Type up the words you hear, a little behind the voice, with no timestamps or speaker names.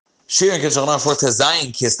Shir and Kislev for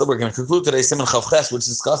Tezayin Kislev. We're going to conclude today's Siman Chav Ches, which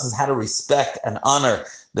discusses how to respect and honor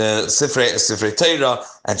the Sifrei Torah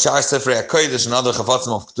and Shar Sifrei HaKodesh and other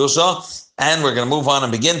Chafatzim of Kedusha. And we're going to move on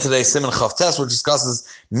and begin today's Siman Chav Tes, which discusses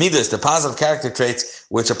midas, the positive character traits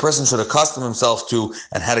which a person should accustom himself to,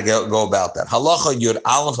 and how to go about that. Halacha Yud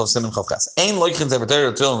Aleph of Siman Chav Tes. Ein loichin Sefer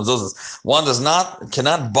Torah Tefillin Mezuzos. One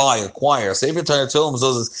cannot acquire Sefer Torah Tefillin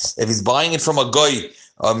Mezuzos if he's buying it from a goy.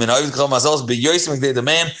 The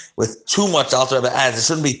man with too much Alter Rebbe adds. It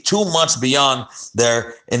shouldn't be too much beyond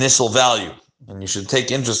their initial value. And you should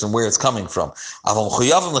take interest in where it's coming from. The Alter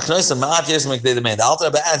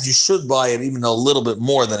Rebbe adds you should buy it even a little bit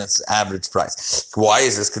more than its average price. Why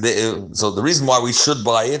is this? So the reason why we should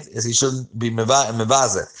buy it is he shouldn't be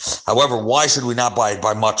mevazet. However, why should we not buy it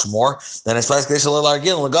by much more? Then it's we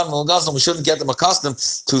shouldn't get them accustomed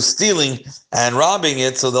to stealing and robbing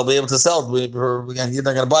it, so they'll be able to sell it. You're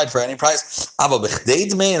not going to buy it for any price.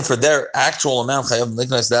 And for their actual amount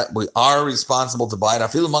that we are responsible to buy it.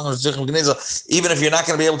 Even if you're not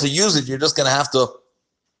going to be able to use it, you're just going to have to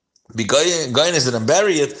be going it and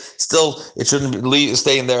bury it. Still, it shouldn't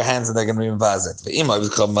stay in their hands, and they're going to be mevazet. If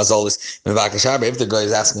the guy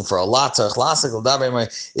is asking for a lot,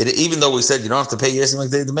 even though we said you don't have to pay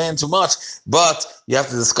the man too much, but you have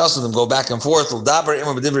to discuss with him, go back and forth.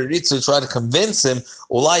 Try to convince him.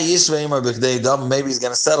 Maybe he's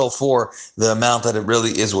going to settle for the amount that it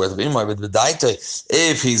really is worth.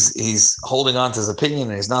 If he's holding on to his opinion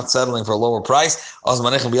and he's not settling for a lower price,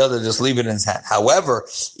 just leave it in his hand. However,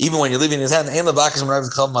 even when you leave it in his hand, even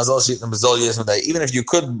if you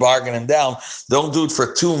could bargain him down, don't do it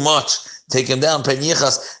for too much. Take him down,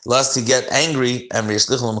 lest he get angry and he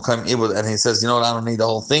says, you know what, I don't need the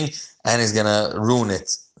whole thing, and he's gonna ruin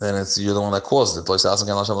it. Then you're the one that caused it. Now, halacha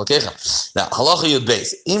yud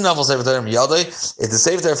beis. If the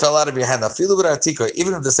Sefer Torah fell out of your hand,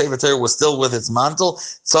 even if the Sefer Torah was still with its mantle,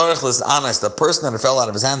 the person that it fell out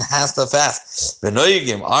of his hand has to fast. Even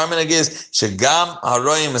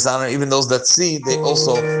those that see, they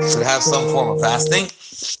also should have some form of fasting.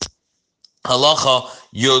 Halacha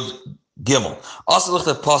yud gimel. Also look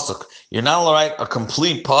at pasuk. You're not allowed to write a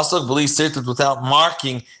complete pasuk, believe sirtut, without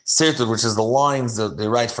marking sirtut, which is the lines that they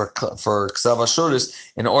write for ksav ashuris,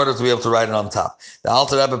 in order to be able to write it on top. The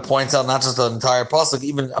Alter Rebbe points out not just the entire pasuk,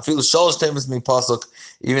 even afilu shalosh temes mi pasuk,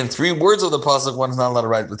 even 3 words of the pasuk, one is not allowed to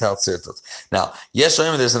write without sirtut. Now, yes,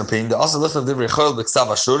 there's an opinion. Also, listen to divrei ksav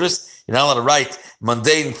ashuris. You're not allowed to write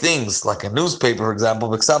mundane things like a newspaper, for example,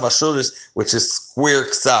 ksav ashuris, which is square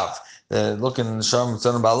ksav. Look in Shalom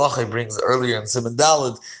Tzon Ba'alach, brings earlier in Siman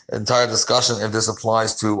Daled entire discussion if this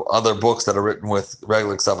applies to other books that are written with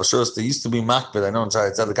regular ksav ashuris. There used to be makbid. I know in Shai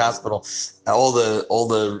Tzedek Hospital, all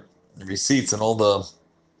the receipts and all the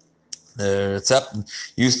recept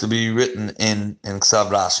used to be written in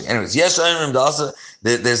ksav Rashi. Anyways, yes,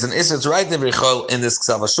 there's an issue to write the in this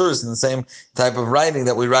ksav ashuris in the same type of writing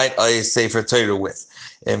that we write a Sefer Torah with.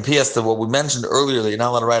 And P.S. to what we mentioned earlier, that you're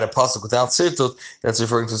not allowed to write a pasuk without sirtut, that's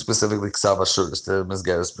referring to specifically ksav ashuris. The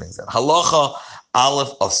Mizgeres brings that. Halacha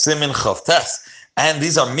Aleph of Siman Chav Tes. And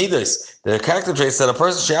these are midas, the character traits that a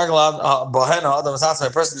person a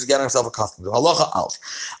person is getting himself accustomed to. Halacha Aleph.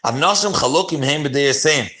 Anashim chalukim heim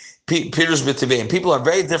b'dei Pirush b'tivim. People are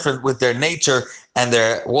very different with their nature and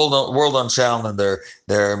their world unshallowed and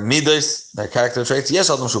their midas, their character traits. Yes,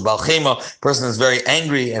 Adam shu bal chema, person is very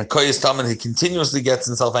angry and koyis tamen, he continuously gets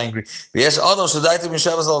himself angry. Yes, Adam shu daitim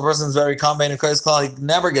mishavas, a person is very calm and koyis klal, he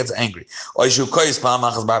never gets angry. Or shu koyis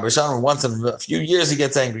pa'amachas bar b'shan, once in a few years he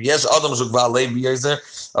gets angry. Yes, Adam shu bal lev b'yezer,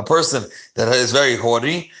 a person that is very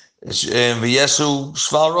haughty. V'yeshu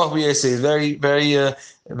shval roch b'yezer, is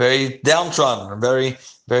very downtrodden and very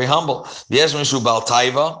humble. Yes, mishu bal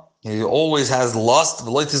taiva. He always has lust.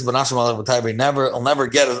 He'll never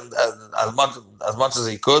get as much as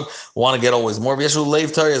he could. Want to get always more. Has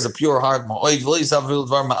a pure heart.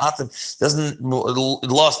 Doesn't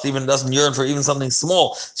lust, even doesn't yearn for even something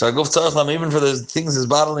small. So I go even for the things his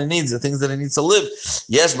bodily needs, the things that he needs to live.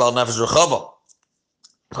 Yes, bal nefesh rechava.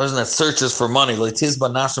 Person that searches for money, he doesn't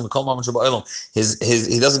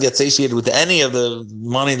get satiated with any of the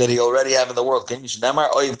money that he already have in the world. That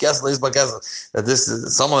this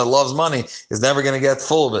is someone that loves money is never going to get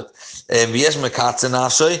full of it. Is a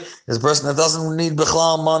person that doesn't need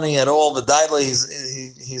bichlal money at all. The daila,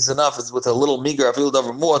 he's enough. It's with a little meager. I feel that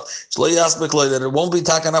it won't be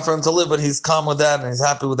tak enough for him to live, but he's calm with that and he's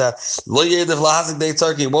happy with that.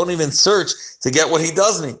 He won't even search to get what he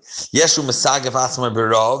does need.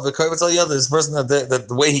 Rav, this person that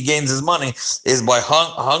the way he gains his money is by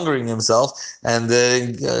hungering himself and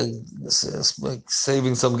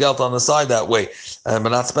saving some geld on the side that way, but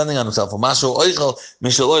not spending on himself.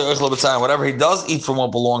 Whatever he does eat from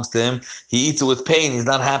what belongs to him, he eats it with pain. He's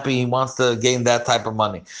not happy. He wants to gain that type of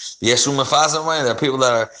money. There are people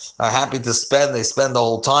that are happy to spend. They spend the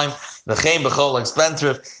whole time. Like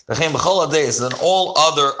spendthrift. Then all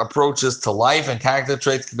other approaches to life and character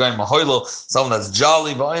traits, someone that's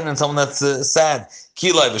jolly, and someone that's sad.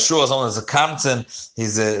 Someone that's a kamtzin,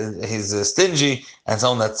 he's stingy, and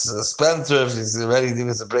someone that's a spendthrift, he's ready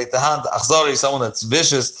to break the hand. Achzari, someone that's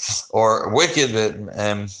vicious or wicked, it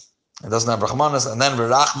doesn't have rachmanas. And then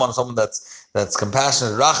Rachman, someone that's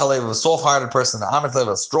compassionate. Rachalev, a soft-hearted person. Amitlev,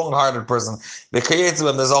 a strong-hearted person.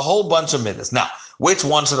 There's a whole bunch of midas. Now, which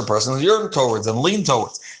one should a person yearn towards and lean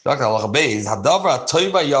towards? The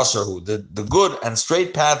good and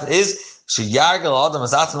straight path is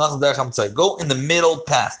go in the middle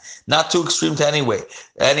path, not too extreme to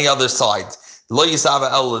any other side. One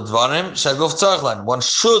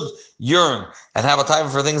should yearn and have a time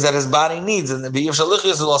for things that his body needs, and which you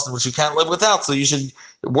can't live without, so you should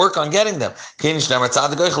work on getting them. He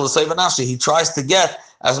tries to get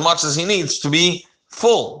as much as he needs to be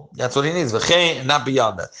full. That's what he needs. Not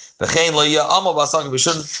beyond that. We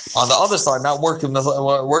shouldn't, on the other side, not work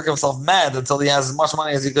himself mad until he has as much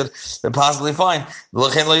money as he could possibly find. We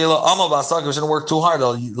shouldn't work too hard.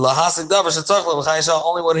 Only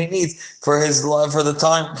what he needs for his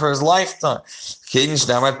lifetime.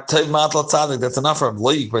 That's enough for him.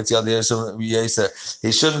 He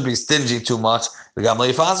shouldn't be stingy too much, but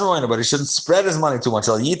he shouldn't spread his money too much.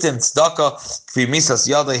 He should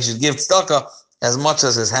give tzedakah as much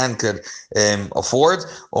as his hand could afford.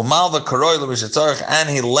 And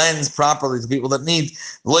he lends properly to people that need.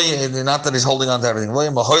 Not that he's holding on to everything.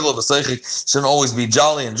 Shouldn't always be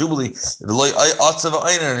jolly and jubilee.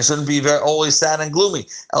 And he shouldn't be always sad and gloomy.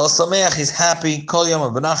 He's happy.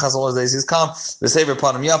 All his days he's calm. The Savior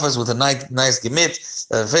Panim Yafas with a nice gemit,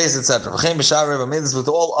 face, etc. With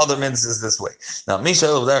all other mitzvahs is this way. Now,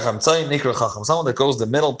 someone that goes the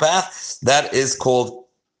middle path, that is called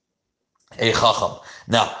a chacham.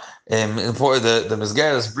 Now, the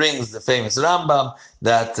Mizgeres brings the famous Rambam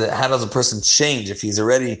that how does a person change if he's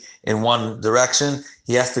already in one direction?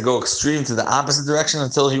 He has to go extreme to the opposite direction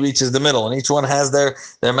until he reaches the middle, and each one has their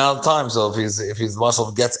amount of time. So if his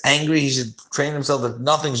muscle gets angry, he should train himself that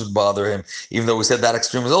nothing should bother him. Even though we said that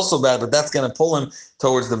extreme is also bad, but that's going to pull him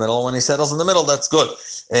towards the middle. When he settles in the middle, that's good.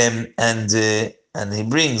 And he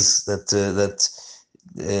brings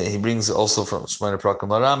he brings also from Shemona Prakim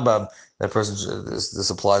Rambam. That person, this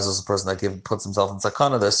applies as a person that puts himself in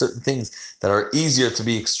sakana. There are certain things that are easier to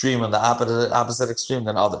be extreme on the opposite extreme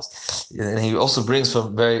than others. And he also brings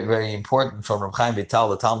from very, very important from Reb Chaim Vital,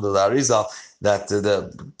 the Talmud of the Arizal, that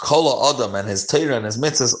the Kol Adam and his Torah and his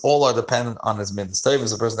mitzvahs all are dependent on his mitzvahs. Torah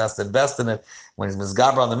is a person has to invest in it. When he's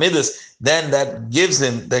mizgaber on the mitzvahs, then that gives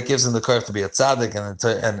him the courage to be a tzaddik, and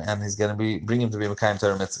he's going to bring him to be Mekayim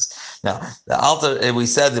Torah mitzvahs. Now, the altar, we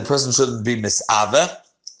said the person shouldn't be misaveh.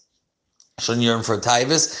 Shouldn't yearn for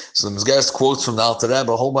taivas. So the Mizgeres quotes from the Alter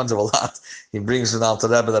Rebbe, a whole bunch of a lot. He brings from the Alter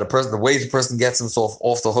Rebbe that the way the person gets himself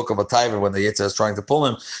off the hook of a taiva when the Yitzhak is trying to pull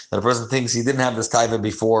him, that a person thinks he didn't have this taiva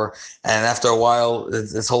before, and after a while,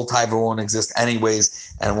 this whole taiva won't exist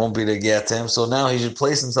anyways, and won't be to get him. So now he should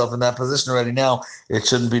place himself in that position already now. It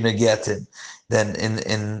shouldn't be to get him.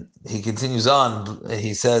 Then he continues on,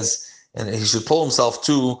 he says, and he should pull himself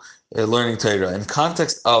to learning Torah. In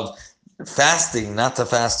context of fasting, not to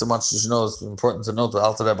fast too much. You know, it's important to note the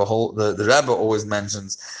Alter Rebbe, the Rebbe always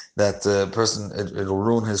mentions that the person it'll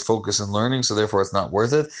ruin his focus in learning, so therefore it's not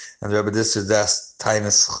worth it. And the Rebbe did suggest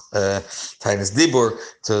Tainis Dibur,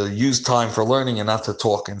 to use time for learning and not to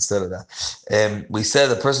talk instead of that. We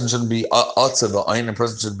said the person shouldn't be atzav, a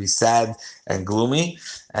person should be sad and gloomy.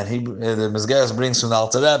 And the Mizgeres brings from the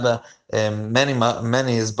Alter Rebbe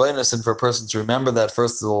many is bonus, and for a person to remember that,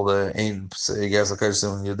 first of all, the Ein Yigeres HaKodesh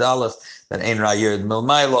Yudalef, that Ein Ra'yir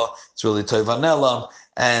Milmayla, it's really Toivanelam,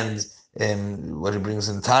 and what he brings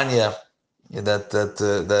in Tanya, that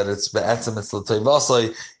it's be'etzem, it's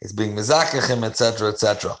l'toivasai, it's being mizakachim,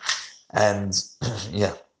 etc. And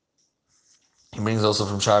yeah, he brings also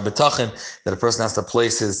from Shar B'tachin that a person has to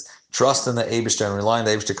place his trust in the Eibishter and rely on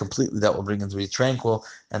the Eibishter completely. That will bring him to be tranquil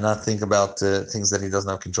and not think about things that he doesn't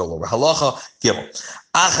have control over. Halacha Gimel.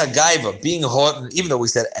 Acha Gaiva, being hot, even though we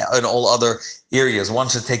said in all other areas, one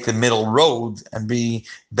should take the middle road and be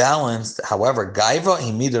balanced. However, Gaiva,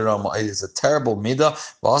 is a terrible midah.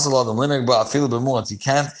 You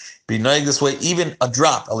can't be knowing this way, even a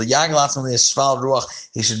drop.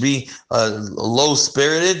 He should be low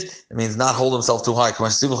spirited. It means not hold himself too high.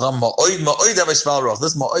 This ma'oid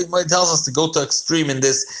tells us to go to extreme in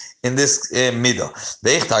this midah.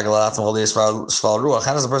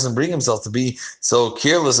 How does a person bring himself to be so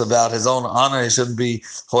careless about his own honor? He shouldn't be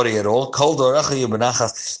haughty at all.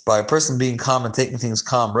 By a person being calm and taking things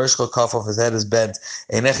calm. His head is bent.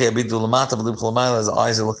 His eyes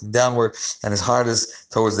are looking downward, and his heart is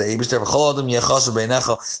towards the Eibishter.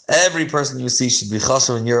 Every person you see should be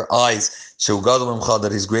chashuv in your eyes. That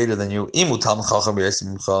he's greater than you.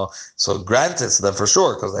 So granted, so then for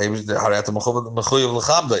sure, because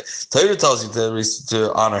Torah tells you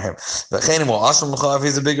to honor him. If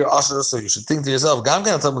he's a bigger usher, so you should think to yourself, and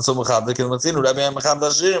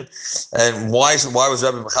why was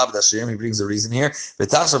Rabbi Mechabed Hashem? He brings a reason here. The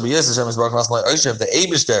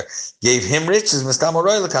Eibishter gave him riches,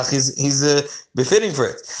 he's befitting for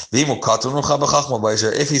it.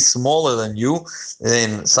 If he's smaller than you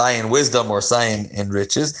in Sayin wisdom or Sayin in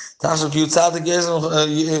riches, he's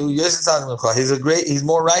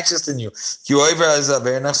more righteous than you.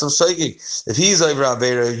 If he's over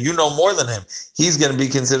Avera, you know more than him. He's going to be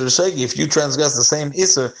considered shogeg. If you transgress the same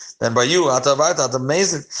Isser, then by you,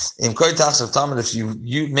 amazing. If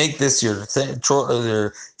you make this your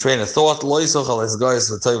train of thought,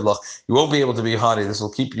 you won't be able to be haughty. This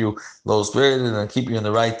will keep you low spirited and keep you in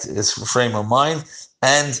the right frame of mind,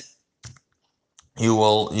 and you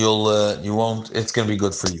won't. It's going to be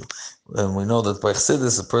good for you. And we know that by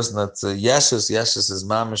Chassidus, a person that's yeshes is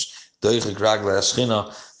mamish doichik ragla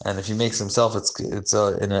ashchina, and if he makes himself, it's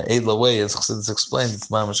in an edla way, as Chassidus explains, it's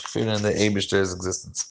mamish kfir in the Eibishter's existence.